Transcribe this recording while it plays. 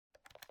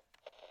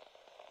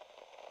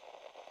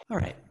All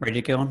right, ready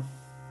to go on?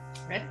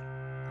 Right?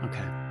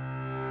 Okay.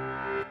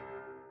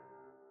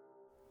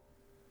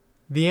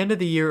 The end of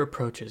the year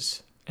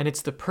approaches, and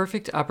it's the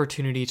perfect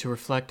opportunity to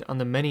reflect on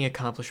the many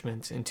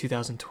accomplishments in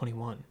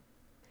 2021.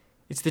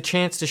 It's the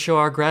chance to show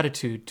our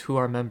gratitude to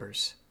our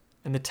members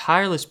and the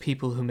tireless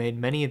people who made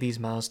many of these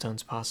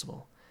milestones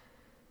possible.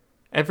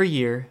 Every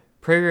year,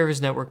 Prairie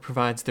Rivers Network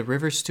provides the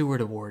River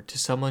Steward Award to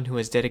someone who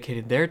has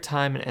dedicated their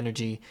time and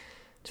energy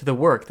to the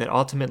work that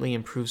ultimately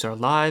improves our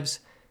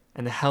lives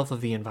and the health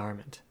of the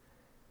environment.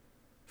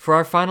 For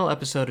our final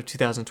episode of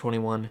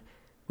 2021,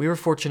 we were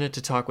fortunate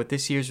to talk with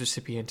this year's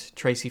recipient,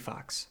 Tracy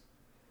Fox.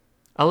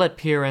 I'll let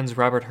PRN's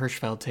Robert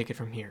Hirschfeld take it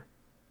from here.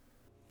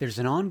 There's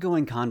an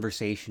ongoing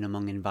conversation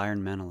among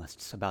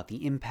environmentalists about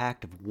the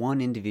impact of one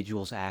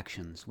individual's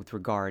actions with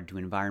regard to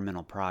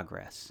environmental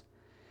progress.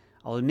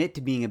 I'll admit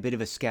to being a bit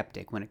of a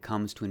skeptic when it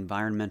comes to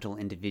environmental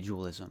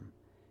individualism.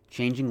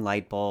 Changing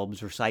light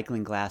bulbs,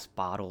 recycling glass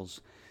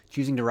bottles,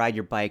 choosing to ride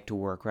your bike to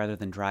work rather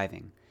than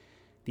driving.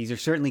 These are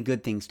certainly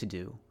good things to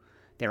do.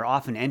 They are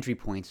often entry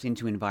points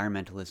into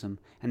environmentalism,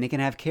 and they can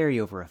have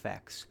carryover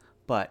effects.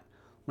 But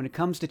when it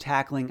comes to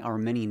tackling our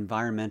many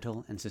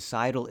environmental and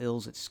societal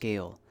ills at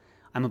scale,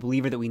 I'm a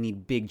believer that we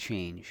need big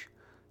change,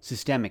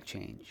 systemic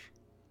change.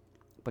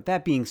 But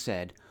that being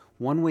said,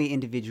 one way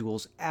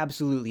individuals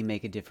absolutely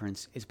make a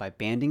difference is by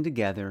banding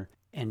together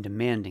and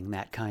demanding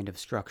that kind of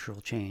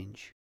structural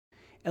change.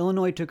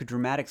 Illinois took a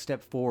dramatic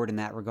step forward in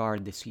that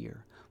regard this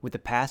year, with the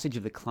passage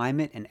of the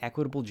Climate and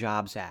Equitable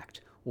Jobs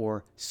Act,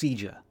 or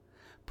CEJA,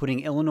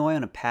 putting Illinois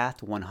on a path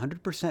to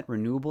 100%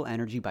 renewable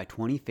energy by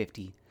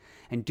 2050,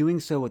 and doing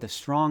so with a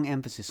strong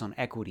emphasis on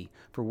equity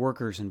for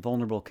workers in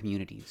vulnerable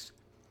communities.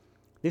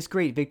 This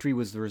great victory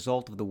was the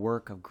result of the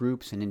work of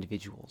groups and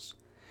individuals.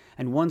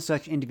 And one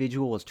such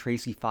individual was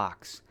Tracy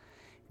Fox,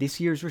 this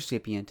year's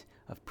recipient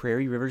of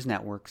Prairie Rivers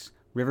Network's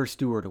River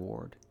Steward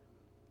Award.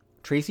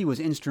 Tracy was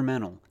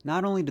instrumental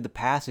not only to the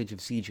passage of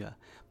CEJA,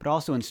 but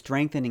also in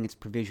strengthening its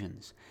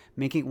provisions,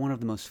 making it one of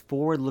the most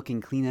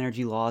forward-looking clean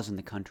energy laws in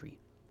the country.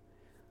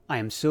 I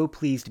am so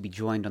pleased to be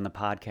joined on the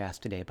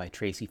podcast today by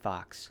Tracy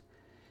Fox.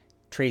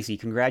 Tracy,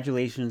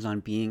 congratulations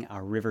on being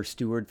our River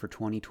Steward for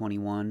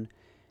 2021,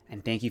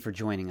 and thank you for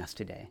joining us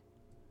today.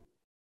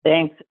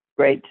 Thanks.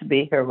 Great to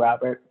be here,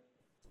 Robert.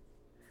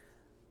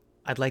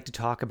 I'd like to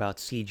talk about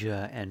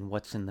CEJA and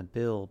what's in the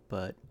bill,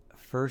 but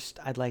first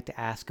I'd like to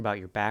ask about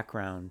your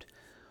background.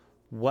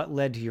 What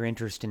led to your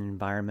interest in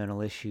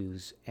environmental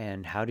issues,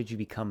 and how did you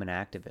become an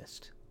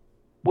activist?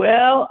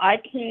 Well,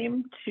 I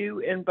came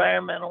to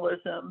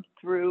environmentalism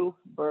through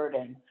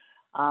birding.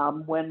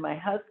 When my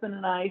husband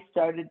and I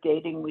started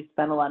dating, we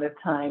spent a lot of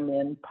time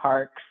in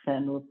parks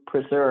and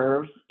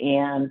preserves,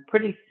 and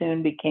pretty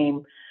soon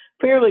became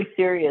fairly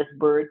serious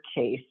bird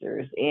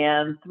chasers.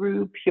 And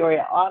through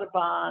Peoria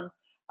Audubon,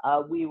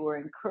 we were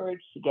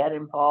encouraged to get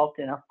involved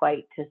in a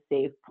fight to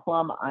save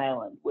Plum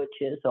Island,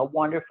 which is a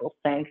wonderful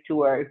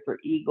sanctuary for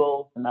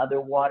eagles and other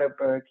water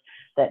birds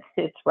that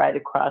sits right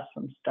across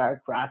from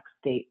Stark Rock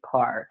State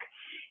Park.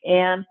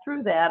 And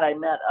through that, I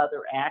met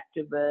other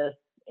activists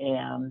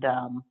and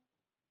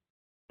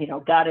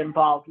got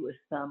involved with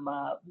some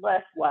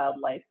less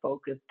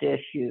wildlife-focused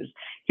issues.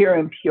 Here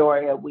in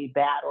Peoria, we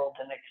battled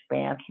an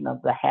expansion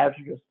of the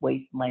hazardous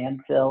waste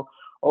landfill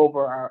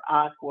over our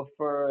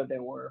aquifer.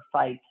 There were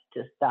fights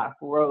to stock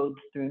roads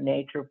through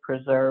nature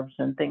preserves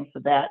and things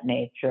of that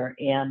nature.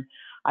 And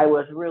I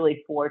was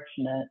really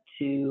fortunate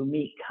to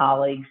meet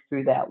colleagues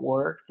through that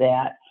work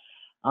that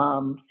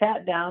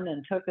sat down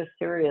and took a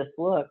serious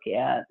look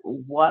at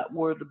what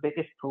were the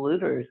biggest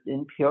polluters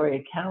in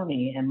Peoria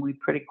County, and we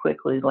pretty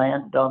quickly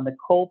landed on the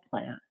coal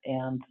plant.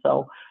 And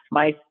so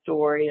my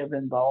story of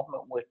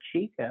involvement with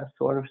Chica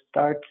sort of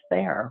starts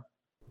there.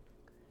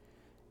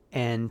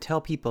 And tell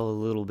people a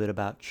little bit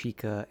about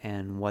Chica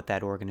and what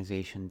that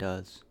organization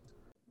does.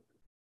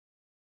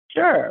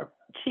 Sure.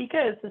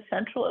 Chica is the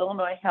Central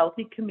Illinois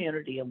Healthy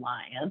Community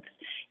Alliance,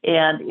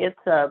 and it's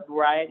a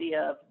variety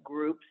of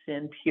groups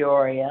in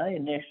Peoria,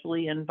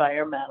 initially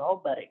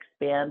environmental, but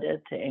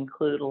expanded to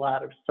include a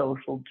lot of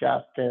social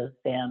justice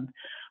and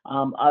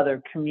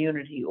other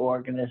community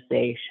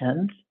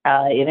organizations.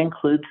 It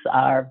includes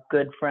our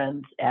good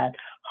friends at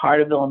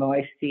Heart of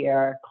Illinois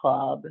Sierra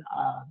Club,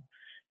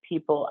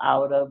 people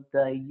out of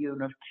the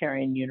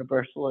Unitarian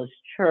Universalist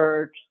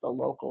Church, the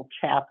local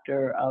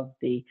chapter of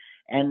the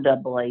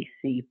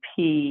NAACP,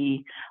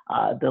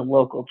 the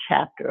local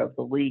chapter of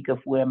the League of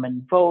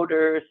Women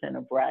Voters, and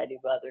a variety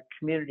of other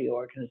community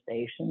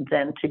organizations.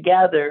 And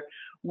together,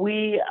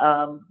 we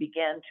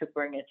began to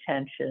bring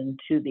attention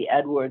to the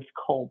Edwards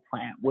Coal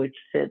Plant, which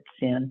sits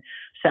in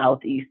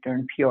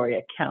southeastern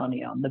Peoria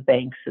County on the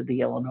banks of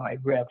the Illinois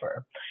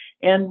River.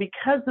 And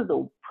because of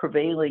the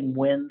prevailing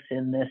winds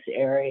in this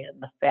area and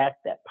the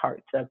fact that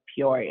parts of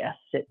Peoria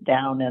sit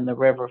down in the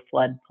river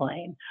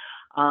floodplain,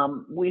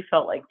 we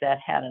felt like that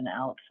had an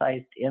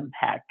outsized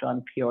impact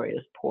on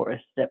Peoria's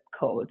poorest zip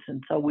codes.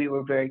 And so we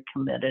were very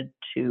committed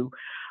to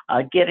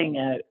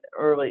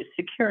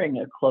securing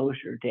a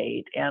closure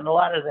date. And a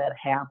lot of that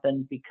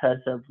happened because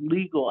of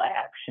legal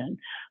action.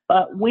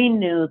 But we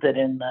knew that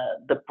in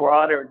the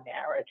broader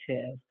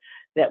narrative,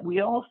 that we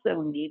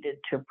also needed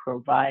to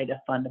provide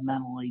a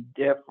fundamentally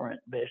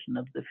different vision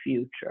of the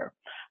future.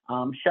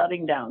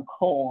 Shutting down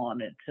coal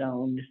on its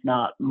own is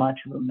not much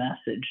of a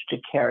message to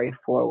carry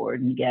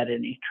forward and get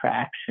any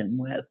traction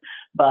with.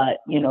 But,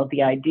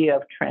 the idea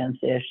of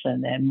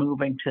transition and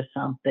moving to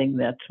something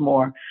that's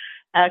more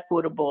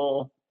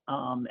equitable,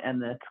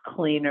 and that's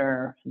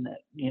cleaner, and that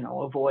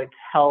avoids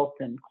health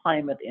and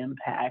climate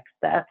impacts,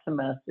 that's a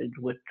message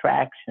with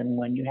traction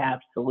when you have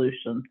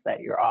solutions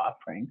that you're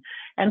offering.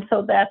 And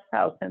so that's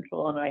how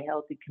Central Illinois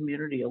Healthy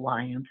Community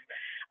Alliance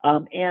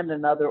and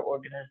another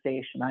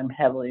organization I'm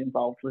heavily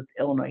involved with,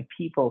 Illinois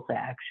People's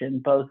Action,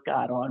 both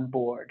got on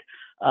board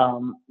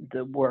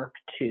the work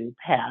to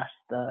pass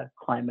the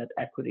Climate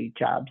Equity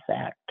Jobs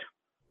Act.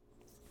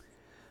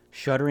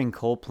 Shuttering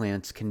coal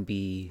plants can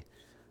be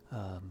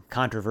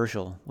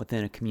controversial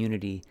within a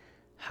community.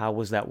 How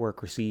was that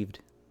work received?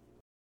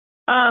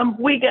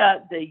 We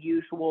got the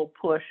usual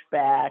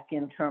pushback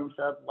in terms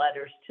of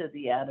letters to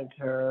the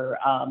editor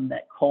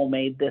that coal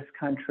made this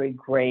country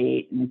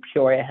great, and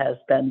Peoria has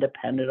been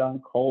dependent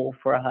on coal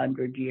for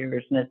 100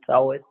 years, and it's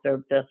always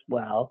served us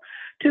well,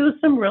 to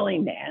some really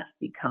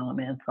nasty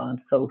comments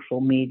on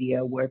social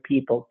media where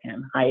people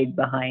can hide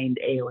behind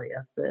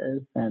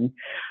aliases and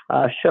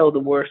show the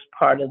worst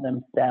part of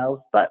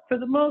themselves. But for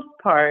the most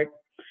part,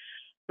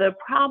 the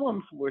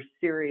problems were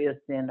serious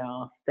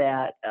enough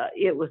that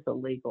it was a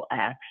legal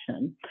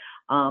action.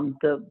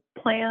 The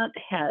plant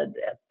had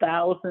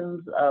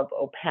thousands of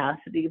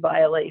opacity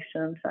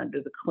violations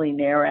under the Clean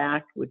Air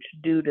Act, which,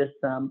 due to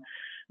some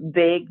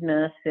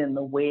vagueness in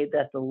the way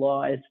that the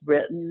law is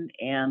written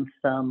and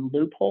some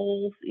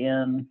loopholes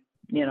in,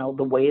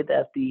 the way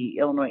that the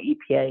Illinois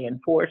EPA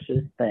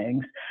enforces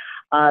things,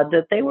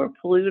 that they were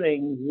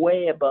polluting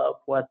way above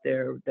what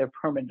their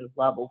permitted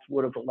levels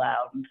would have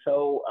allowed. And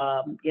so,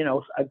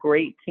 a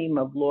great team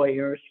of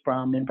lawyers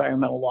from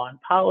Environmental Law and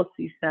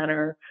Policy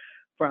Center,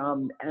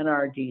 from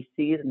NRDC,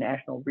 the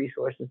National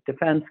Resources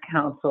Defense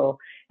Council,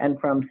 and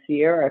from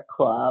Sierra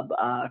Club,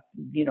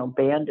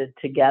 banded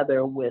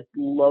together with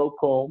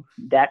local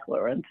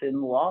declarants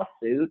in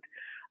lawsuit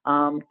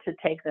to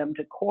take them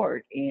to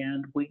court.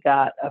 And we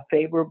got a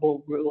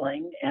favorable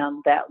ruling,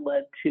 and that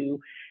led to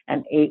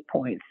an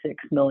 $8.6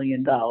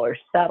 million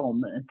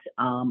settlement,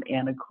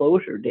 and a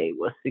closure date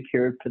was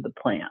secured for the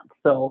plant.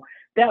 So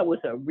that was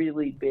a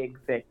really big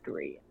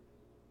victory.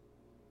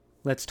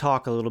 Let's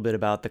talk a little bit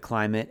about the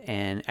Climate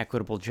and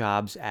Equitable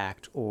Jobs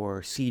Act,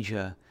 or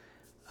CEJA.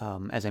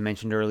 As I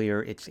mentioned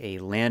earlier, it's a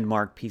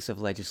landmark piece of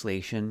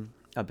legislation,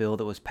 a bill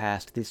that was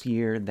passed this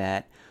year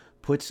that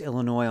puts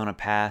Illinois on a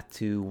path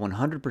to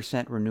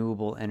 100%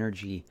 renewable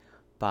energy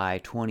by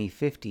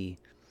 2050.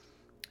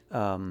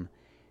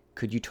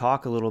 Could you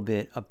talk a little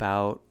bit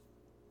about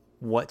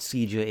what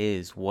CEJA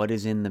is? What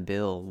is in the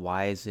bill?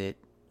 Why is it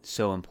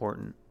so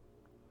important?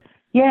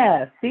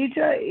 Yeah,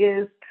 CEJA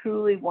is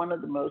truly one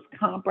of the most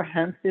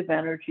comprehensive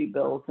energy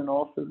bills and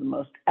also the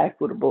most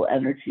equitable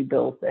energy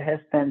bills that has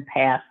been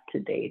passed to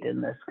date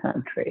in this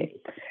country.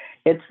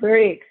 It's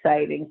very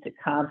exciting to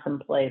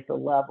contemplate the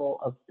level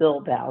of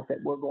build out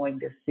that we're going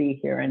to see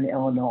here in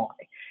Illinois.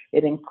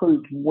 It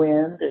includes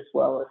wind as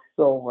well as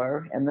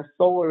solar, and the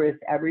solar is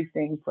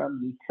everything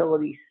from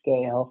utility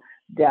scale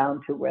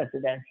down to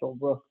residential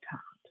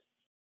rooftops.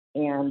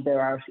 And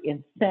there are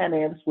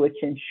incentives which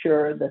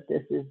ensure that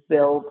this is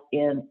built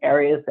in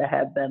areas that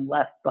have been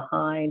left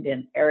behind,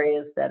 in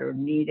areas that are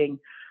needing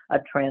a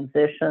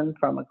transition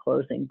from a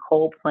closing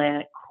coal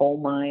plant, coal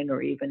mine,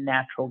 or even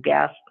natural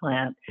gas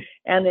plant,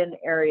 and in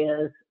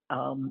areas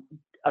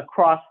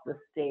across the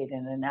state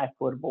in an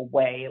equitable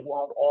way. It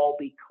won't all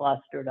be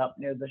clustered up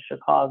near the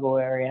Chicago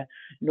area,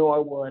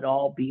 nor will it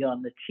all be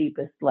on the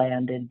cheapest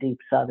land in deep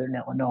southern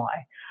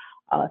Illinois.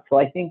 So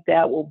I think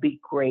that will be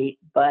great,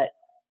 but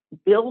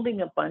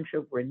building a bunch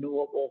of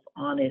renewables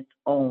on its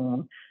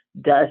own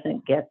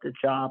doesn't get the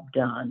job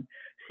done.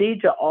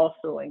 CEJA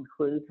also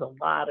includes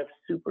a lot of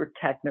super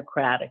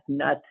technocratic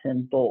nuts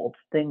and bolts,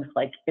 things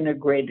like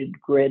integrated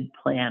grid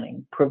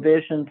planning,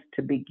 provisions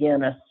to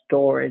begin a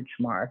storage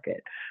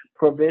market,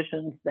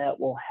 provisions that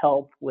will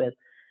help with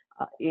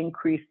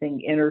increasing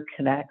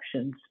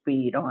interconnection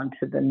speed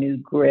onto the new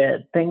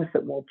grid, things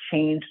that will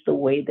change the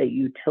way that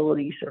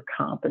utilities are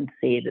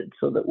compensated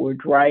so that we're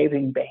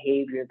driving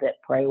behavior that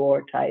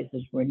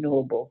prioritizes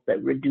renewables,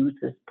 that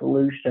reduces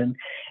pollution,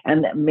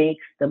 and that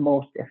makes the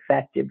most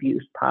effective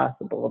use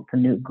possible of the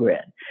new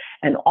grid.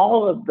 And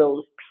all of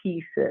those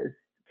pieces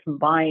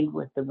combined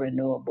with the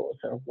renewables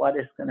are what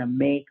is going to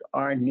make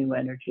our new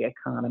energy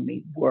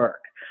economy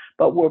work.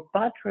 But we're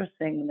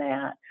buttressing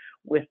that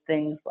with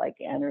things like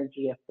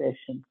energy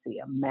efficiency,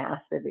 a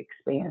massive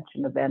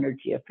expansion of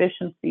energy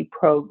efficiency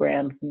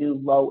programs, new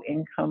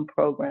low-income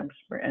programs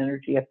for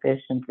energy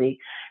efficiency,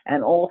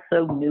 and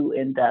also new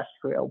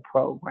industrial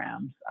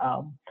programs.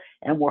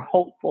 And we're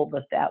hopeful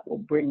that that will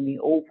bring the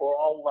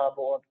overall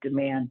level of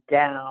demand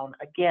down,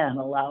 again,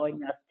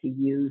 allowing us to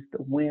use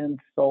the wind,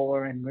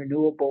 solar, and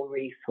renewable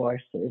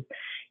resources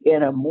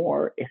in a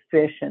more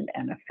efficient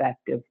and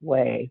effective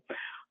way.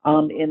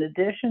 In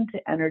addition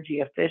to energy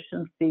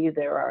efficiency,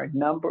 there are a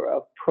number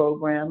of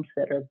programs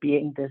that are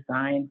being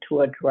designed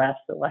to address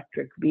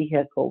electric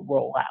vehicle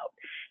rollout.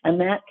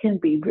 And that can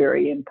be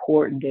very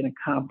important in a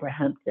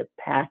comprehensive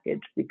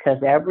package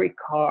because every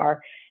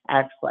car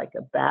acts like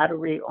a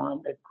battery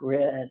on the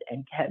grid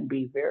and can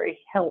be very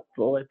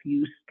helpful if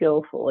used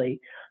skillfully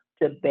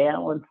to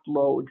balance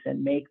loads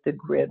and make the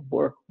grid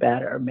work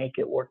better, make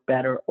it work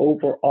better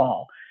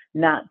overall.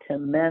 Not to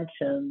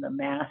mention the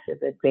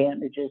massive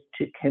advantages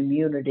to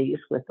communities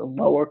with the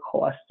lower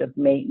cost of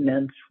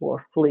maintenance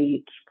for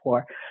fleets,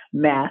 for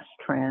mass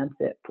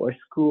transit, for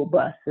school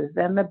buses,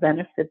 and the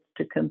benefits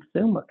to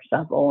consumers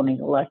of owning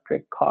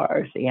electric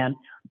cars, and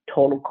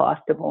total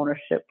cost of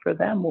ownership for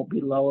them will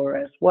be lower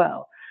as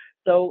well.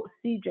 So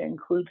CEJA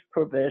includes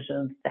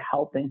provisions to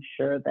help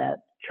ensure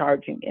that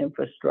charging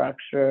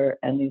infrastructure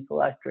and these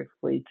electric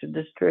fleets are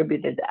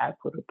distributed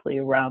equitably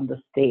around the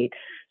state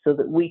so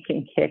that we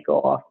can kick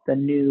off the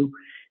new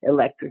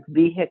electric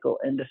vehicle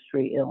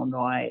industry in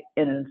Illinois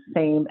in the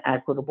same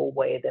equitable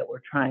way that we're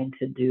trying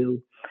to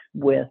do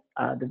with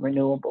the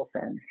renewables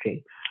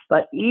industry.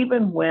 But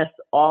even with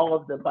all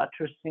of the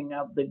buttressing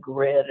of the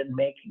grid and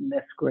making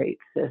this great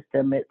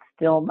system, it's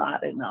still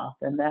not enough.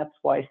 And that's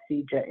why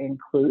CEJA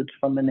includes,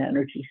 from an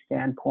energy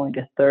standpoint,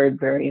 a third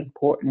very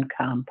important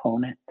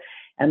component,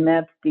 and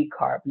that's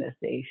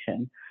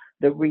decarbonization.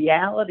 The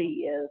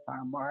reality is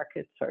our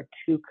markets are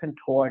too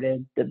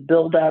contorted. The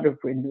build out of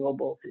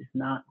renewables is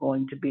not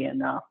going to be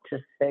enough to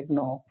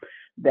signal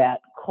that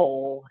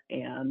coal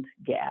and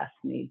gas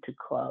need to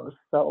close.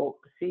 So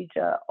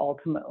CEJA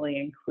ultimately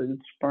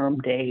includes firm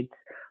dates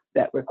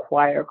that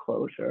require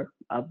closure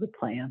of the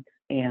plants.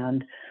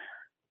 And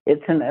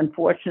it's an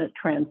unfortunate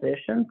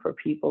transition for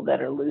people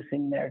that are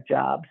losing their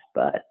jobs,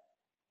 but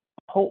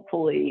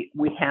hopefully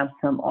we have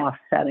some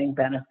offsetting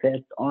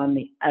benefits on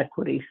the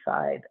equity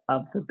side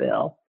of the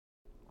bill.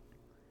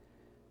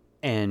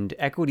 And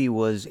equity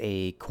was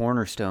a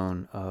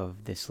cornerstone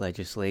of this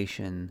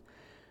legislation.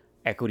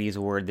 Equity is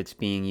a word that's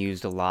being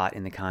used a lot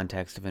in the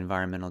context of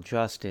environmental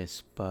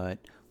justice, but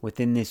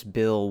within this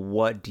bill,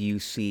 what do you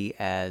see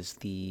as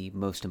the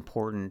most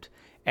important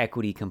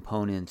equity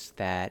components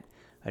that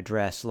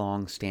address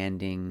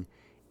long-standing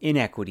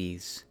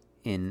inequities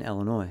in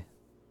Illinois?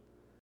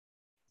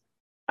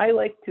 I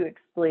like to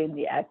explain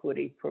the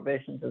equity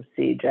provisions of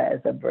CEJA as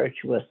a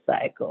virtuous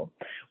cycle.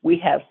 We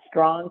have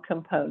strong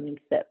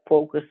components that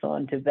focus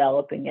on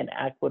developing an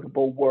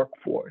equitable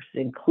workforce,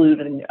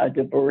 including a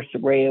diverse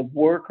array of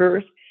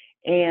workers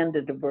and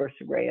a diverse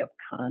array of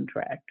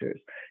contractors.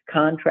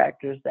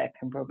 Contractors that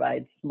can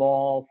provide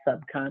small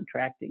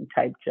subcontracting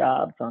type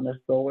jobs on a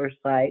solar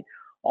site,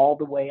 all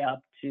the way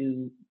up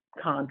to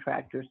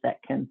contractors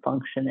that can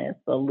function as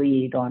the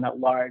lead on a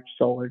large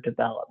solar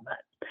development.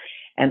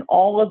 And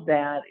all of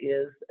that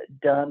is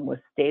done with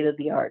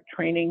state-of-the-art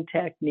training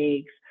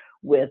techniques,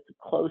 with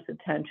close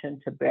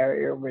attention to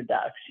barrier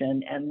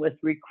reduction, and with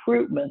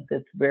recruitment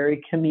that's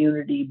very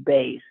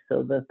community-based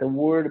so that the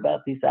word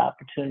about these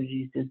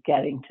opportunities is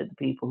getting to the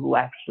people who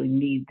actually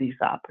need these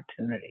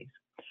opportunities.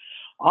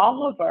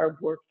 All of our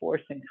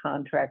workforce and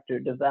contractor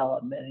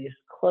development is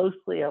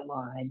closely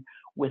aligned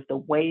with the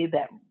way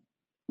that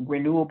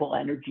renewable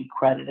energy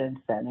credit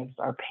incentives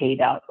are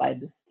paid out by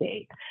the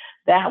state.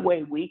 That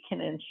way we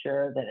can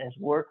ensure that as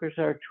workers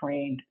are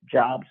trained,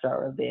 jobs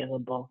are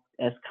available.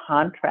 As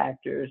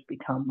contractors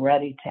become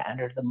ready to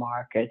enter the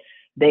market,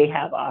 they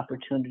have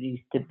opportunities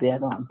to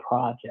bid on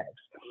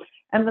projects.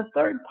 And the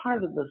third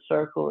part of the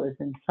circle is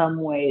in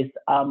some ways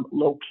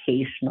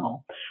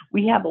locational.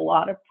 We have a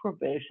lot of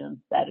provisions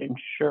that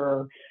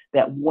ensure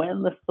that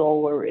when the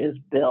solar is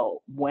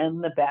built, when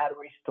the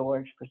battery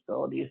storage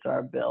facilities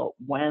are built,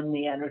 when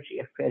the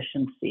energy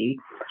efficiency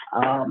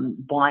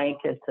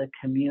blankets a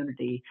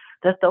community,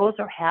 that those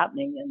are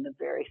happening in the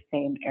very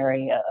same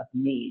area of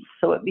need.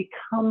 So it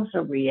becomes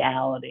a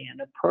reality,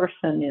 and a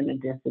person in a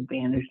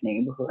disadvantaged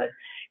neighborhood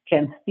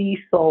can see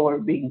solar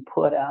being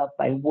put out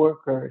by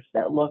workers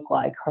that look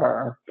like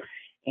her,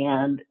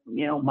 and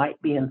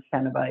might be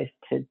incentivized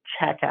to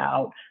check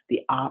out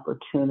the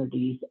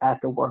opportunities at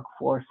the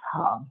workforce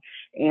hub.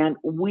 And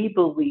we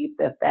believe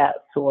that that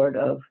sort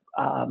of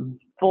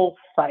full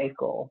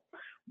cycle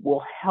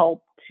will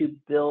help to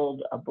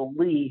build a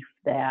belief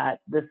that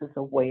this is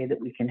a way that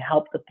we can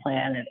help the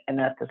planet and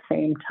at the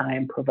same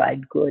time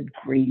provide good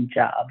green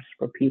jobs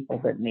for people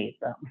that need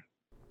them.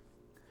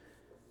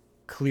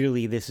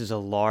 Clearly, this is a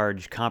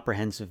large,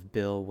 comprehensive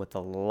bill with a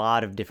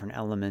lot of different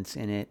elements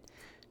in it.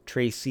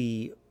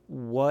 Tracy,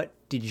 what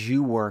did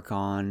you work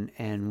on,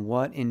 and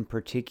what in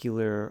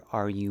particular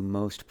are you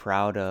most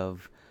proud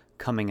of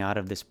coming out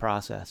of this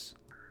process?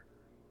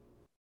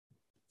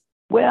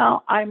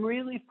 Well, I'm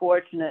really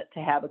fortunate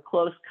to have a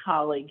close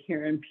colleague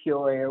here in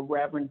Peoria,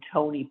 Reverend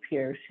Tony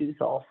Pierce, who's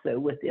also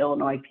with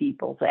Illinois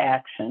People's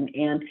Action.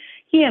 And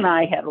he and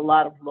I had a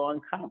lot of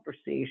long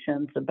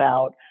conversations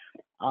about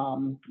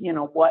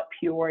what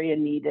Peoria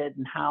needed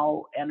and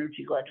how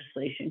energy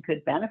legislation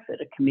could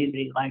benefit a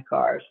community like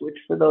ours, which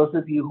for those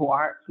of you who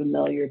aren't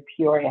familiar,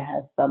 Peoria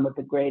has some of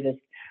the greatest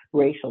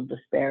racial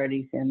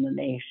disparities in the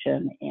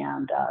nation,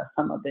 and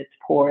some of its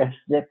poorest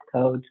zip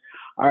codes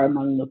are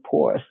among the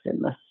poorest in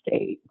the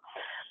state.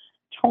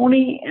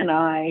 Tony and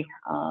I,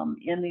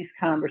 in these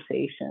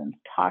conversations,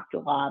 talked a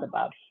lot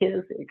about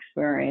his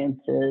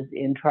experiences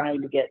in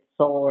trying to get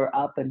solar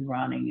up and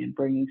running and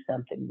bringing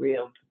something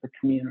real to the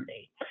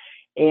community.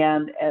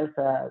 And as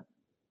a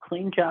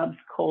Clean Jobs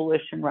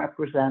Coalition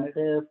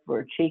representative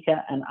for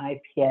Chica and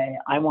IPA,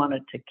 I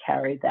wanted to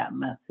carry that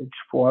message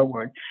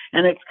forward.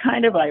 And it's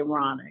kind of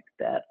ironic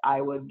that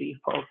I would be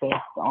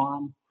focused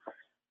on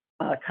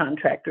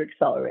Contractor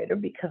Accelerator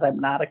because I'm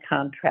not a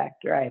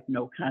contractor. I have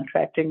no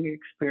contracting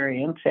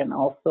experience, and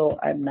also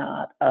I'm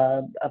not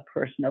a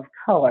person of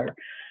color.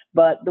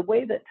 But the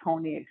way that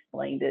Tony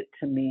explained it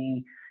to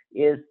me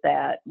is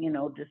that,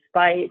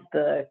 despite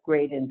the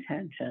great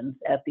intentions,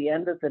 at the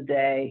end of the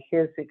day,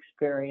 his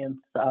experience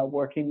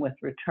working with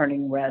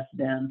returning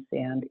residents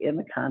and in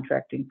the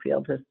contracting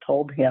field has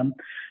told him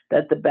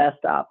that the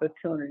best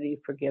opportunity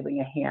for giving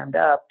a hand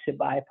up to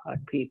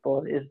BIPOC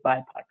people is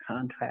BIPOC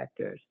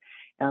contractors.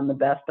 And the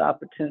best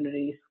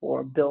opportunities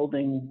for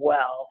building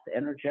wealth,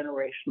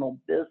 intergenerational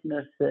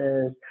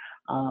businesses,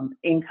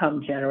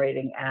 income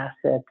generating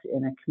assets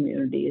in a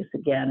community is,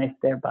 again, if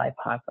they're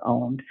BIPOC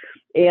owned.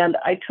 And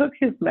I took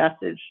his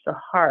message to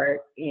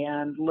heart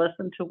and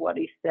listened to what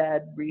he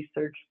said,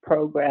 researched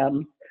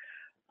programs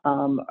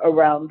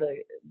around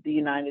the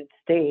United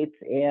States,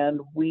 and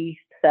we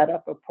set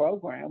up a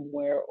program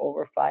where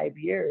over 5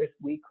 years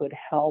we could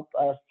help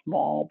a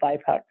small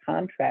BIPOC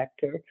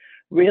contractor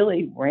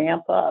really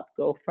ramp up,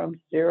 go from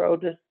 0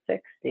 to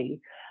 60,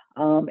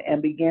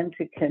 and begin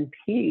to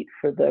compete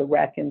for the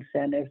REC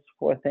incentives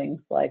for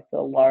things like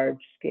the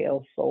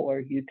large-scale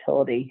solar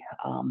utility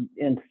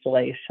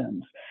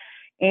installations.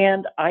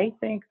 And I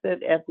think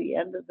that at the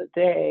end of the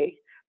day,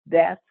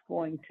 that's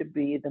going to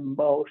be the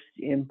most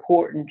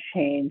important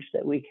change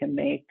that we can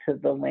make to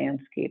the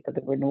landscape of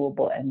the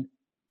renewable and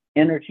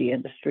energy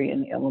industry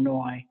in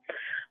Illinois.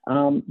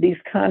 These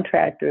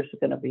contractors are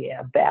going to be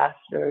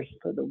ambassadors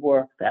for the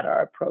work that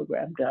our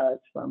program does,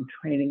 from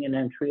training an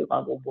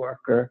entry-level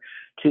worker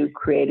to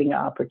creating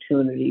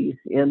opportunities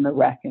in the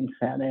REC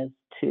incentives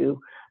to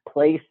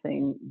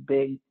placing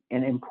big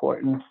and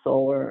important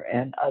solar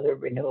and other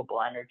renewable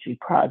energy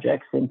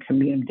projects in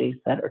communities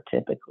that are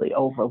typically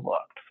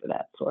overlooked for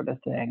that sort of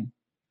thing.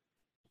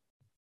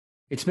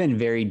 It's been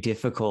very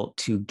difficult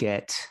to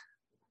get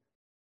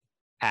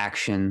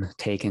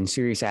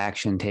serious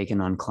action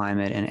taken on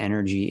climate and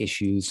energy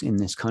issues in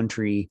this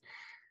country.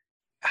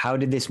 How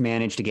did this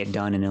manage to get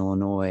done in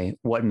Illinois?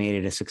 What made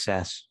it a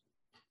success?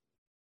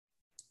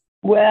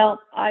 Well,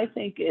 I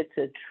think it's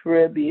a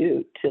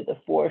tribute to the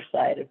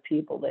foresight of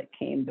people that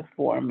came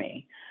before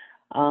me.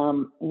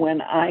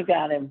 When I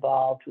got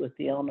involved with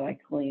the Illinois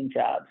Clean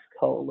Jobs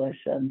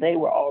Coalition, they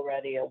were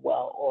already a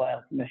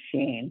well-oiled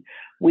machine.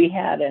 We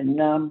had a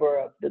number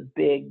of the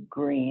big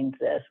greens,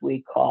 as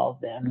we call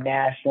them,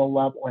 national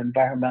level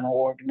environmental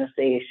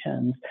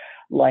organizations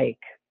like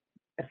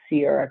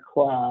Sierra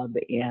Club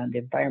and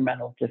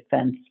Environmental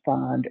Defense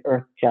Fund,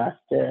 Earth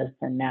Justice,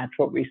 and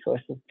Natural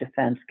Resources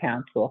Defense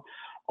Council,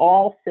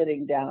 all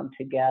sitting down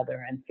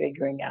together and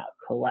figuring out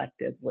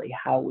collectively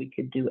how we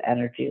could do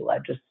energy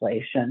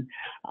legislation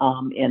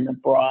in the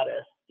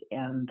broadest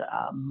and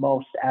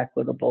most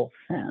equitable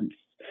sense.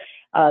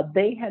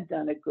 They had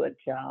done a good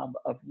job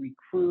of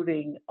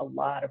recruiting a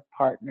lot of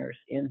partners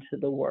into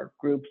the work,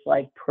 groups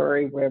like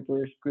Prairie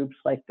Rivers, groups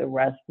like the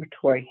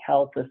Respiratory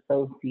Health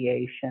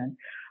Association,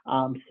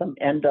 some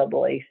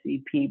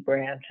NAACP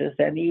branches,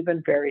 and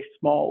even very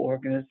small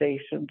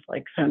organizations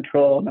like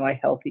Central Illinois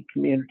Healthy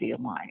Community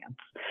Alliance.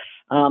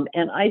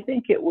 And I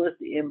think it was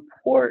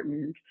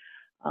important,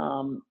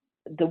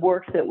 the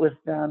work that was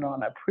done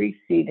on a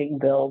preceding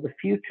bill, the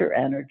Future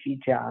Energy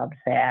Jobs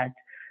Act,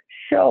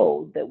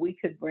 showed that we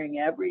could bring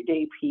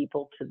everyday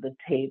people to the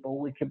table.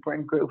 We could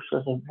bring groups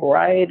with a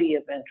variety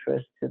of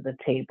interests to the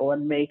table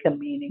and make a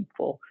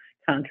meaningful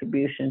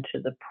contribution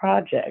to the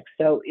project.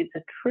 So it's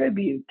a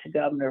tribute to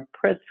Governor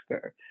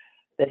Pritzker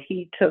that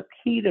he took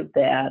heed of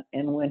that,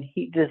 and when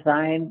he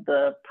designed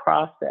the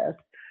process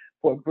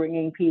for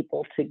bringing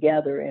people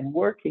together in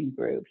working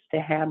groups to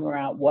hammer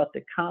out what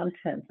the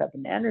contents of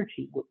an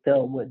energy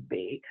bill would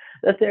be,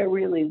 that there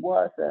really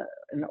was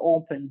an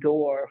open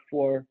door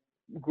for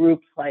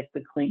groups like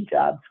the Clean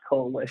Jobs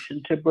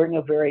Coalition to bring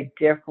a very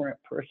different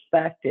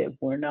perspective.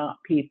 We're not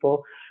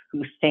people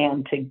who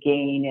stand to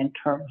gain in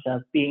terms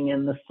of being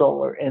in the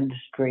solar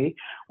industry.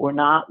 We're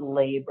not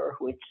labor,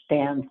 which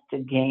stands to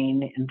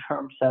gain in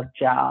terms of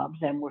jobs.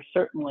 And we're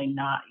certainly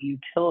not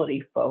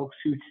utility folks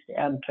who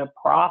stand to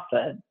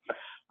profit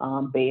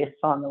based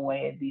on the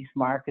way these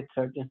markets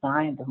are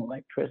designed and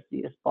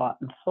electricity is bought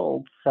and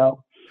sold.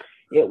 So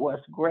it was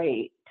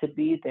great to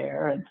be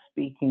there and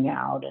speaking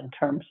out in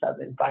terms of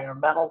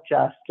environmental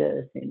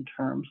justice, in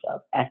terms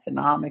of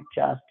economic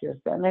justice,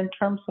 and in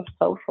terms of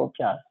social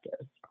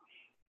justice.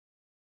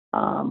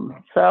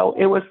 So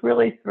it was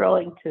really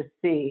thrilling to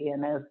see.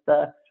 And as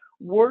the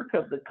work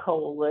of the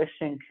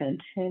coalition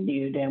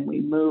continued and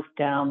we moved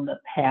down the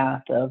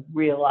path of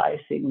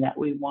realizing that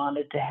we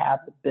wanted to have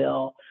a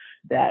bill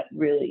that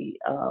really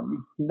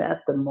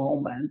met the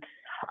moment,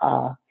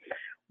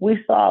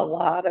 we saw a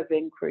lot of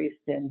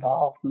increased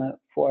involvement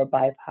for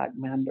BIPOC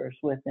members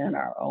within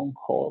our own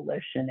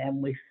coalition,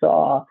 and we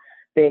saw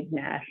big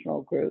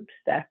national groups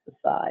step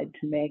aside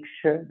to make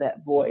sure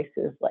that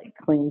voices like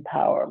Clean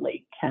Power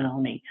Lake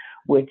County,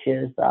 which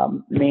is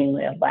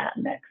mainly a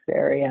Latinx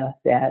area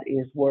that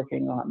is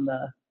working on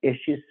the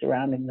issues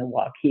surrounding the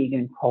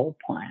Waukegan coal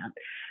plant,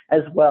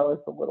 as well as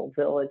the Little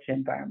Village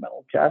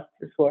Environmental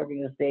Justice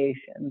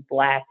Organization,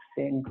 Blacks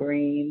in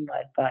Green,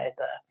 led by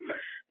the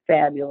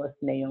fabulous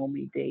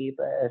Naomi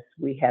Davis.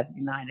 We have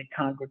United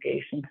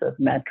Congregations of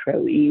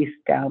Metro East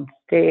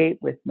downstate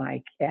with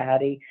Mike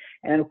Caddy,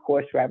 and of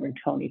course, Reverend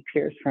Tony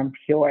Pierce from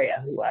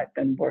Peoria, who I've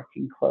been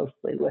working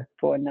closely with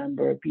for a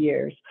number of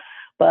years.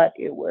 But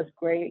it was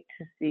great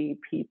to see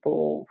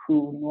people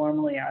who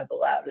normally are the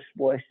loudest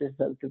voices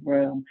of the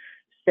room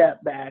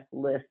step back,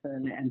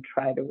 listen, and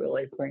try to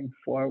really bring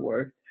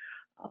forward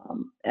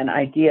an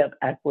idea of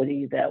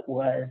equity that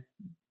was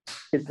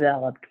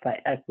developed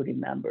by equity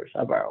members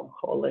of our own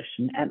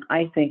coalition. And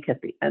I think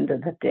at the end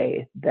of the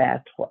day,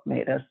 that's what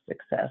made us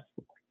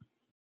successful.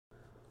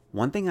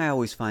 One thing I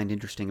always find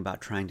interesting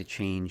about trying to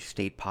change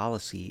state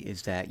policy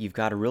is that you've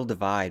got a real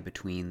divide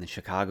between the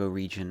Chicago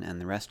region and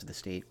the rest of the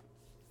state.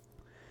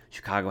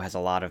 Chicago has a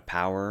lot of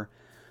power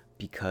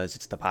because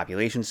it's the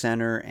population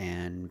center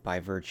and by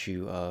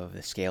virtue of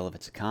the scale of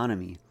its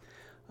economy.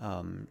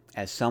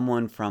 As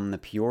someone from the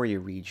Peoria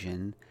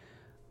region,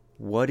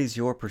 what is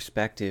your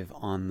perspective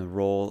on the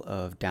role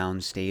of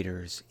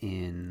downstaters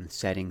in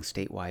setting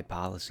statewide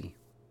policy?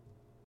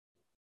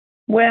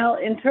 Well,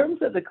 in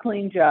terms of the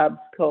Clean Jobs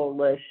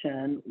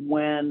Coalition,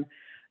 when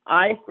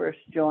I first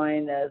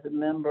joined as a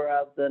member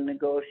of the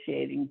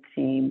negotiating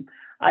team,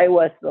 I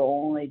was the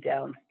only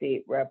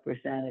downstate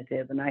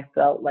representative, and I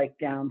felt like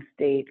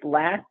downstate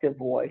lacked a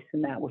voice,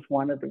 and that was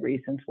one of the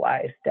reasons why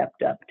I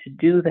stepped up to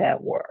do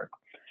that work.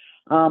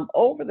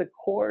 Over the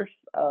course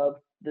of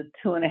the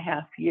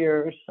 2.5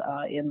 years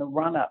in the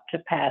run-up to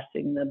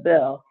passing the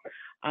bill,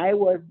 I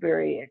was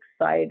very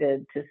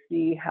excited to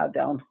see how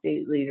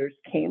downstate leaders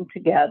came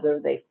together.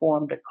 They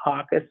formed a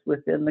caucus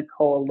within the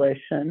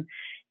coalition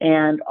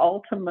and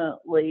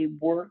ultimately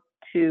worked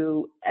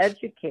to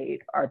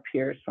educate our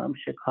peers from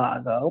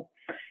Chicago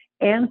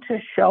and to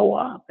show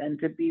up and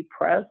to be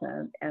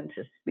present and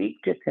to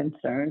speak to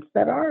concerns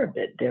that are a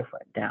bit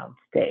different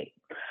downstate.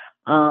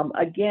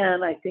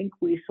 Again, I think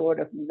we sort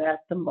of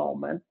met the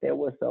moment. There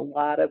was a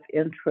lot of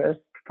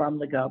interest from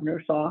the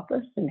governor's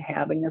office in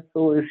having a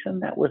solution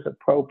that was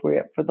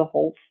appropriate for the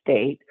whole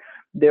state.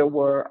 There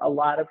were a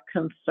lot of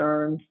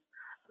concerns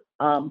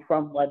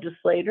from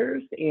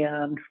legislators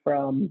and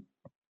from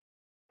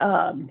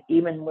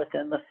even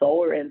within the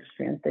solar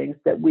industry and things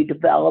that we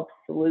developed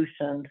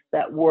solutions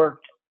that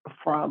worked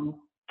from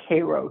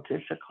Cairo to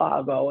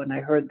Chicago. And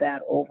I heard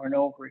that over and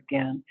over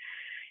again.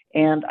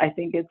 And I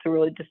think it's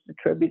really just a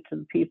tribute to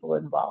the people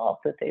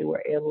involved that they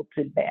were able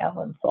to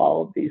balance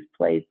all of these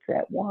plates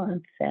at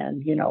once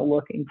and,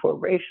 looking for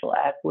racial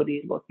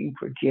equity, looking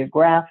for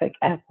geographic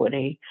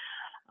equity,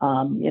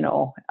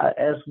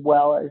 as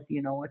well as,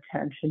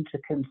 attention to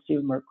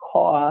consumer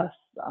costs,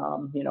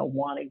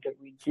 wanting to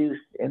reduce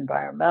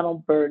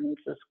environmental burdens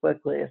as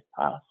quickly as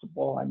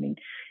possible. I mean,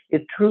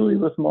 it truly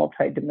was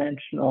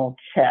multidimensional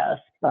chess,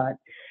 but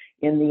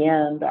in the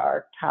end,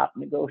 our top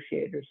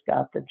negotiators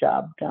got the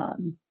job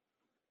done.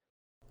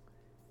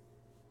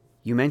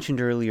 You mentioned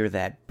earlier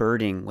that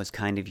birding was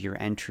kind of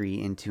your entry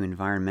into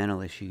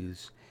environmental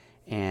issues,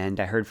 and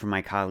I heard from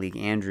my colleague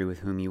Andrew,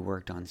 with whom you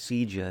worked on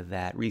CEJA,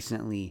 that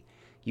recently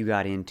you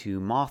got into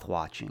moth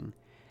watching.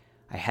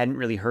 I hadn't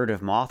really heard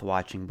of moth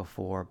watching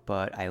before,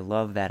 but I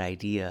love that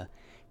idea.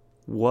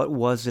 What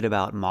was it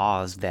about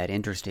moths that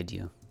interested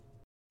you?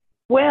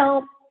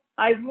 Well,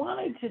 I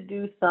wanted to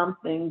do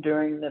something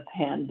during the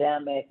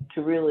pandemic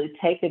to really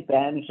take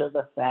advantage of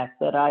the fact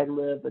that I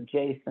live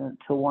adjacent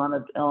to one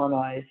of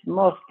Illinois'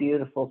 most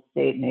beautiful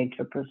state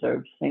nature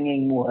preserves,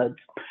 Singing Woods.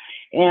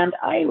 And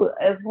I,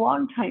 as a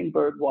longtime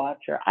bird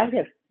watcher, I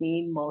have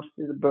seen most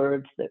of the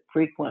birds that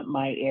frequent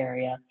my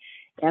area.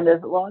 And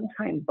as a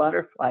longtime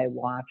butterfly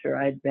watcher,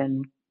 I'd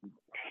been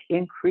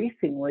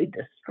increasingly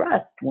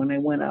distressed when I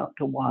went out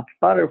to watch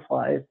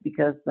butterflies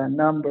because the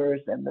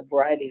numbers and the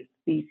variety of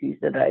species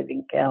that I've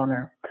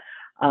encountered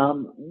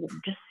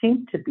just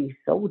seem to be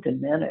so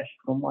diminished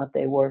from what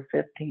they were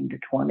 15 to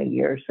 20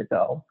 years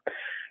ago.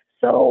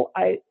 So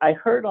I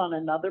heard on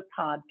another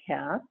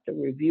podcast a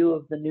review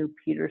of the new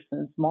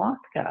Peterson's Moth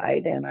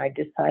Guide, and I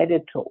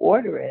decided to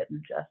order it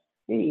and just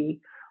see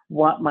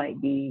what might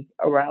be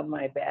around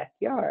my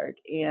backyard.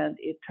 And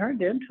it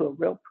turned into a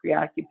real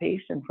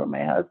preoccupation for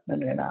my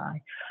husband and I.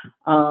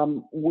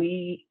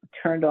 We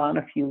turned on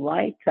a few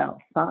lights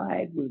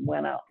outside. We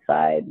went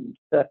outside and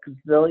took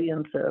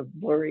zillions of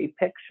blurry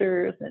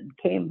pictures and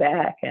came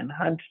back and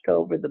hunched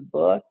over the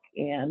book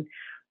and,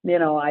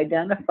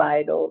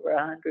 identified over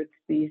 100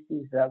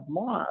 species of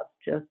moths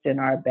just in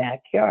our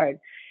backyard.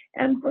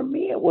 And for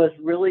me, it was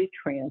really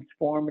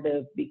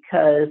transformative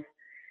because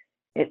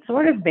it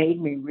sort of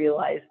made me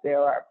realize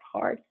there are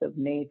parts of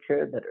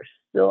nature that are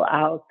still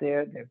out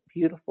there. They're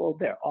beautiful,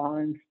 they're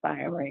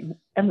awe-inspiring,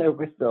 and they're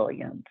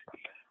resilient.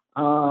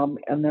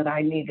 And that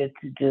I needed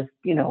to just,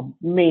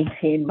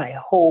 maintain my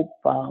hope,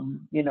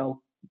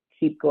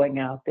 keep going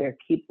out there,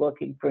 keep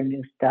looking for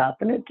new stuff.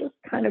 And it just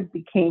kind of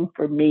became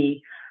for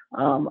me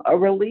a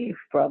relief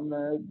from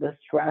the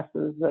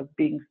stresses of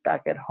being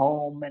stuck at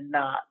home and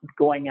not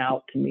going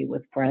out to meet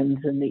with friends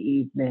in the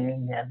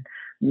evening and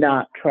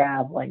not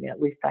traveling.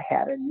 At least I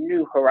had a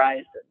new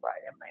horizon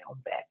right in my own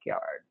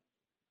backyard.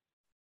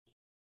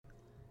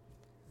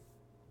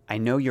 I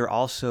know you're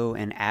also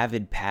an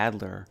avid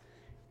paddler.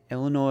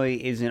 Illinois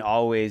isn't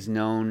always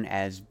known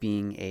as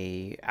being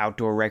a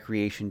outdoor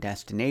recreation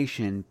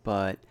destination,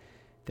 but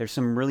there's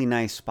some really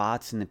nice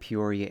spots in the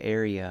Peoria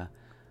area.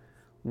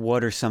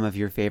 What are some of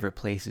your favorite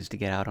places to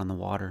get out on the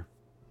water?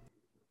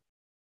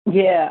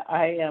 Yeah,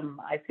 I am.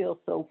 I feel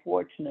so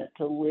fortunate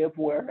to live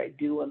where I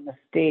do in the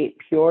state.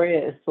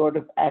 Peoria is sort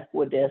of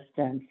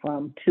equidistant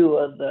from two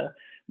of the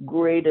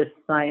greatest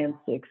science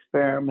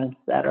experiments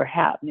that are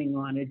happening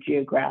on a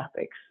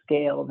geographic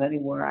scale of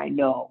anywhere I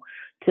know.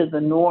 To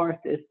the north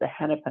is the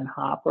Hennepin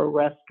Hopper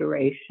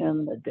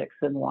restoration, the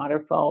Dixon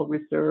Waterfowl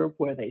Reserve,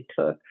 where they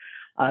took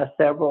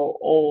several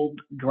old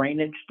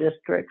drainage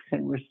districts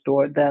and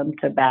restored them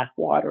to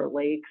backwater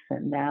lakes.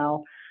 And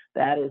now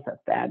that is a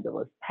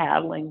fabulous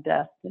paddling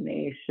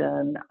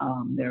destination.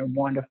 There are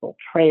wonderful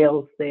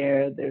trails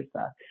there. There's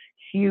a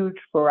huge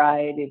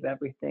variety of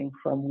everything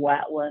from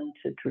wetland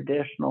to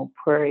traditional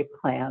prairie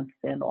plants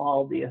and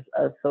all the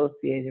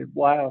associated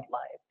wildlife.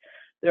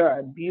 There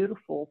are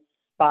beautiful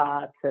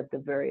spots at the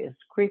various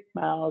creek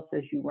mouths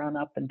as you run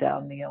up and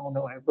down the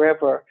Illinois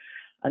River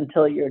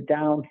until you're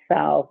down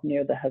south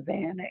near the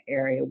Havana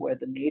area, where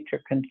the Nature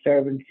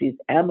Conservancy's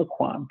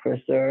Emequon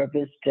Preserve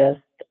is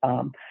just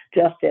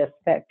as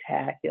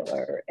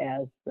spectacular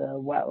as the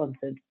Wetlands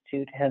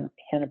Institute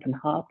Hennepin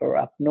Hopper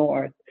up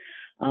north.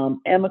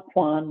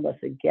 Emequon was,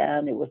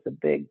 again, it was a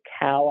big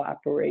cow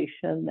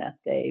operation that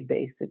they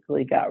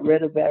basically got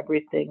rid of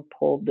everything,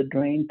 pulled the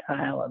drain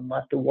tile and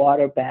let the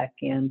water back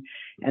in.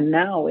 And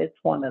now it's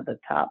one of the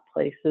top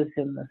places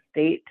in the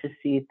state to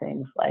see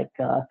things like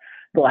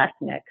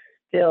blackneck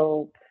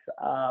stilts,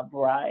 a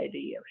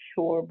variety of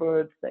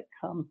shorebirds that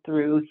come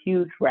through,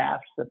 huge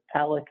rafts of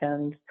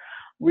pelicans.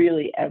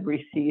 Really,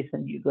 every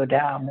season you go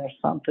down, there's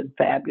something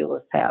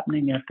fabulous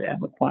happening at the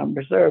Emequon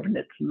Reserve, and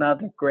it's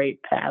another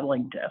great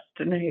paddling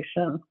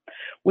destination.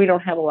 We don't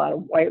have a lot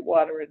of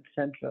whitewater in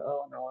central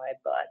Illinois,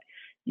 but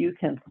you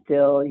can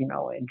still,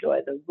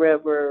 enjoy the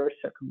river,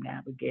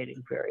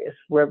 circumnavigating various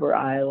river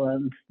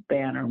islands,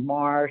 Banner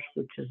Marsh,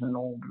 which is an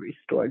old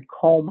restored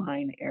coal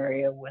mine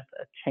area with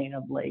a chain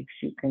of lakes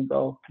you can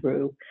go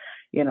through,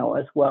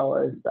 as well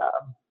as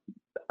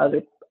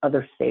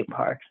other state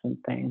parks and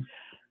things.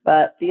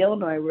 But the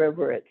Illinois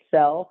River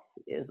itself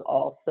is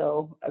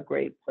also a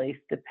great place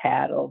to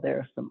paddle. There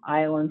are some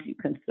islands you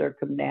can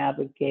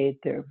circumnavigate.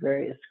 There are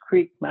various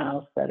creek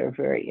mouths that are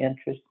very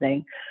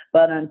interesting.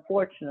 But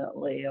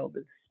unfortunately, over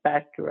the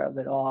specter of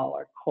it all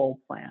are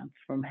coal plants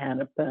from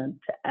Hennepin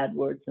to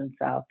Edwards in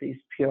southeast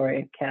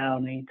Peoria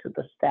County to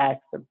the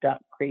stacks of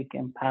Duck Creek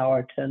in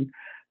Powhatan,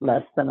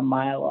 less than a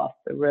mile off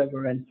the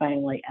river, and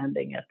finally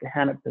ending at the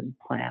Hennepin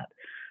plant.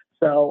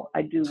 So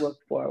I do look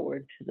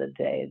forward to the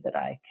day that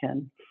I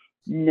can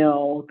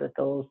know that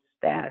those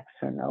stacks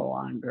are no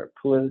longer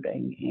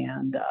polluting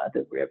and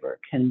the river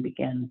can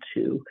begin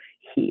to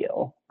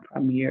heal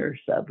from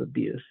years of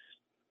abuse.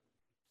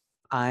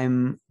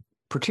 I'm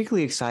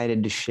particularly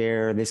excited to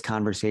share this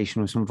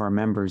conversation with some of our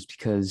members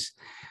because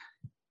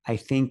I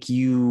think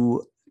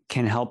you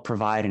can help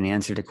provide an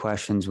answer to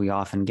questions we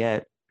often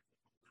get.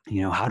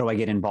 How do I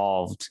get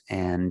involved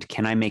and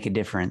can I make a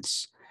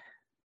difference?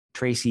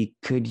 Tracy,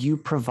 could you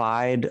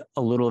provide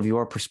a little of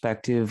your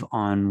perspective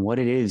on what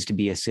it is to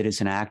be a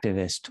citizen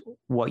activist,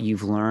 what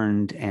you've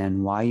learned,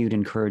 and why you'd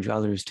encourage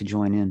others to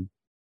join in?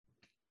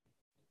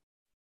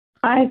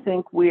 I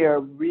think we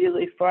are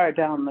really far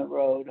down the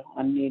road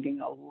on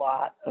needing a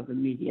lot of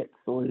immediate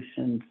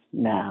solutions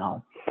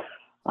now.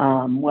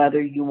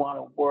 Whether you want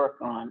to work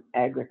on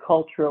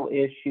agricultural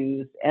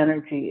issues,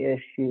 energy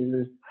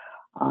issues,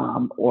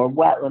 or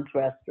wetlands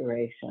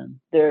restoration,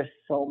 there's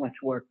so much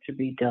work to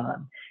be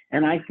done.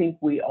 And I think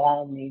we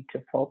all need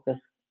to focus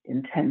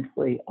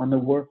intensely on the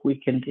work we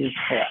can do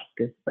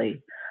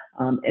collectively.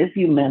 As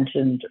you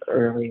mentioned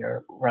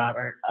earlier,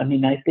 Robert, I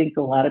think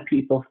a lot of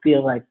people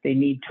feel like they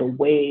need to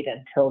wait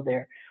until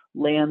they're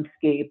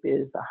landscape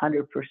is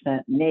 100%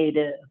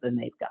 native and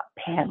they've got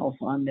panels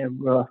on their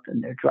roof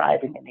and they're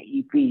driving an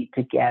EV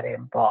to get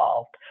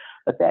involved.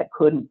 But that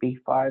couldn't be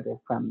farther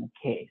from the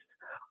case.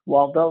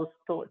 While those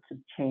sorts of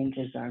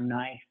changes are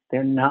nice,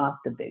 they're not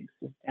the big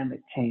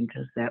systemic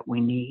changes that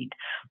we need.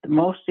 The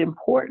most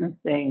important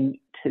thing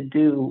to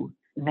do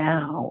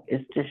now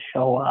is to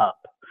show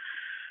up.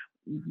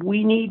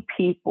 We need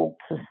people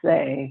to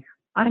say,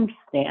 I'm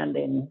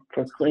standing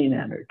for clean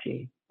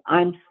energy.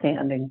 I'm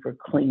standing for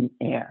clean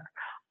air.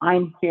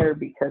 I'm here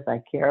because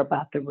I care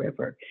about the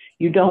river.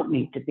 You don't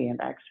need to be an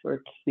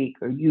expert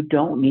speaker. You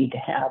don't need to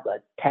have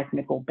a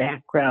technical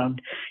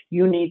background.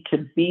 You need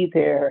to be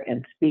there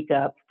and speak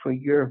up for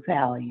your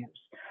values.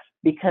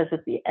 Because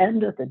at the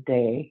end of the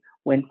day,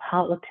 when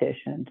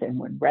politicians and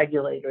when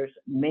regulators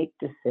make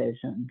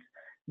decisions,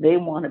 they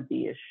want to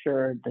be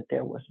assured that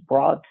there was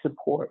broad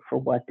support for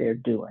what they're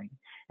doing.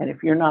 And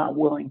if you're not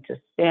willing to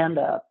stand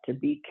up, to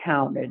be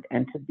counted,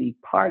 and to be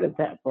part of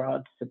that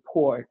broad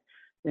support,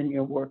 then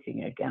you're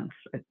working against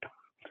it.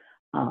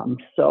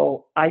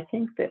 So I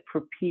think that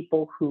for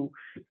people who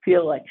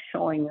feel like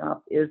showing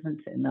up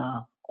isn't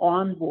enough,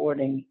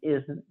 onboarding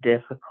isn't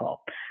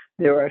difficult.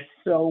 There are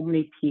so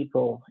many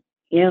people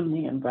in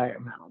the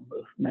environmental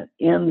movement,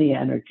 in the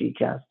energy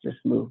justice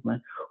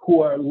movement,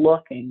 who are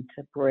looking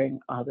to bring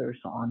others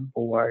on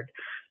board.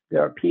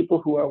 There are people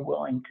who are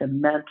willing to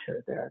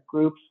mentor. There are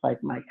groups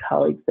like my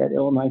colleagues at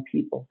Illinois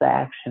People's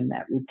Action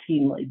that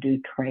routinely do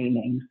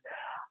trainings.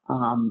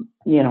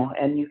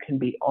 And you can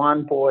be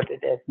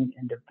onboarded as an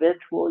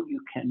individual.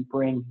 You can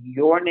bring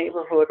your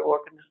neighborhood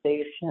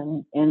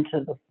organization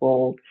into the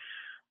fold.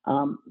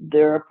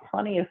 There are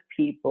plenty of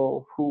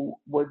people who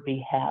would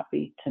be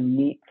happy to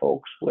meet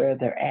folks where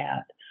they're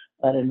at.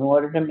 But in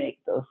order to make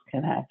those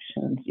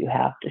connections, you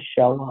have to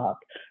show up.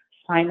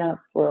 Sign up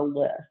for a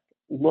list.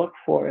 Look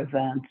for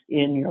events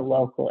in your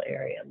local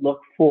area. Look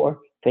for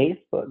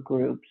Facebook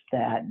groups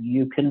that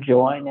you can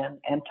join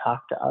and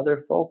talk to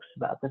other folks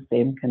about the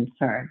same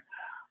concern.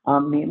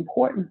 The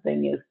important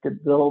thing is to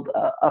build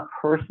a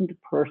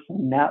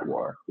person-to-person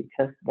network,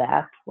 because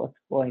that's what's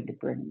going to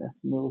bring this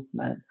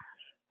movement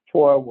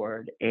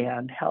forward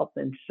and help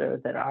ensure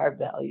that our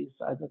values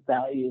are the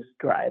values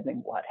driving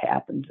what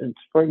happens in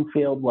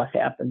Springfield, what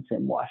happens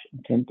in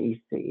Washington,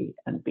 D.C.,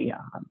 and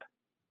beyond.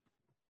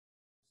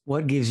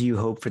 What gives you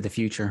hope for the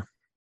future?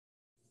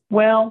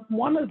 Well,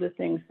 one of the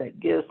things that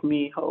gives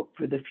me hope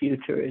for the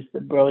future is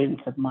the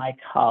brilliance of my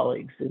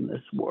colleagues in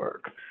this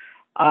work.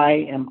 I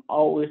am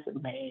always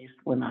amazed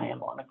when I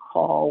am on a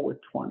call with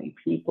 20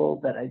 people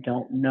that I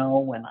don't know,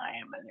 when I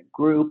am in a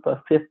group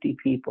of 50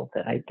 people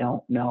that I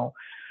don't know.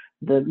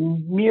 The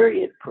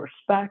myriad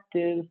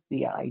perspectives,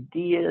 the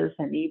ideas,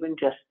 and even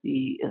just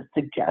the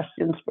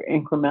suggestions for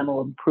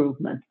incremental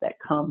improvements that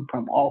come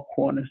from all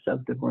corners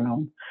of the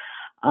room.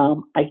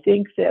 I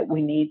think that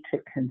we need to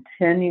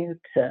continue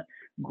to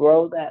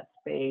grow that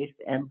space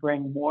and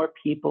bring more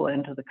people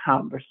into the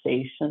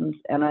conversations.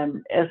 And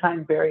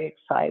I'm very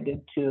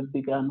excited to have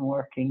begun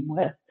working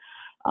with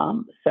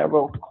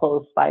several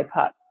close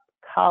BIPOC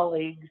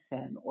colleagues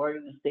and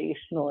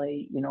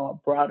organizationally, a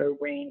broader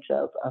range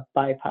of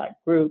BIPOC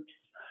groups.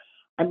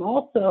 I'm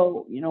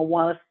also,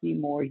 want to see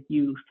more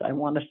youth. I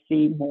want to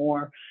see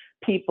more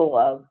people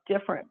of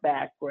different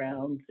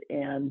backgrounds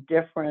and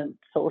different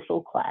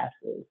social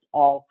classes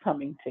all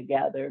coming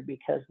together,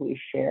 because we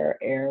share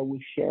air,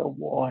 we share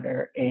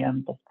water,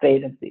 and the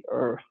fate of the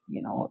earth,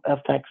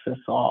 affects us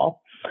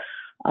all.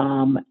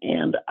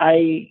 And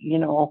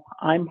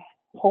I'm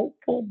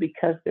hopeful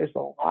because there's a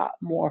lot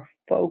more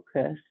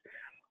focus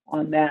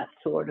on that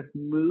sort of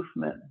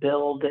movement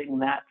building,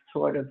 that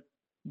sort of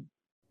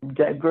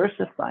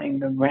diversifying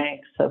the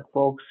ranks of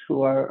folks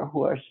who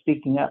are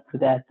speaking up for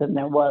that than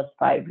there was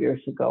 5 years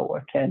ago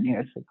or 10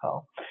 years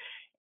ago.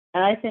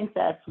 And I think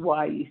that's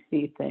why you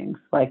see things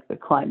like the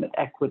Climate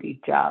Equity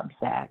Jobs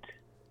Act.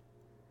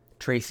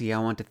 Tracy, I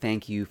want to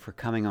thank you for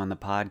coming on the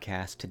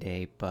podcast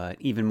today, but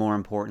even more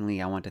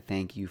importantly, I want to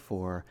thank you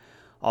for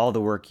all the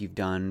work you've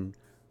done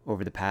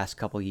over the past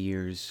couple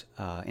years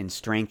in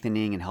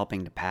strengthening and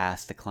helping to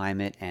pass the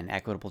Climate and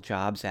Equitable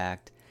Jobs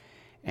Act,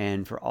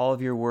 and for all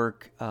of your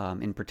work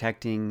in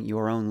protecting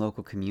your own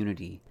local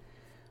community.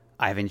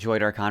 I've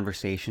enjoyed our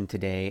conversation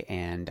today,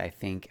 and I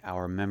think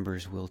our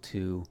members will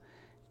too.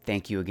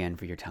 Thank you again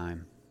for your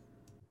time.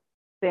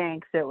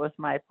 Thanks. It was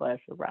my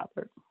pleasure,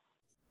 Robert.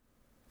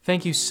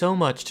 Thank you so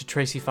much to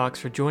Tracy Fox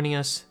for joining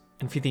us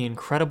and for the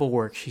incredible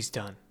work she's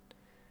done.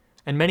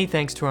 And many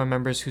thanks to our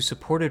members who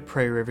supported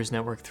Prairie Rivers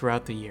Network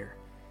throughout the year.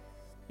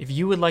 If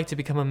you would like to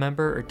become a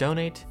member or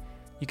donate,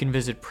 you can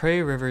visit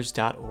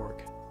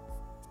prairierivers.org.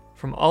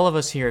 From all of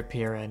us here at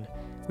PRN,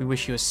 we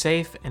wish you a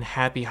safe and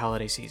happy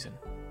holiday season.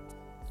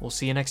 We'll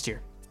see you next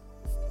year.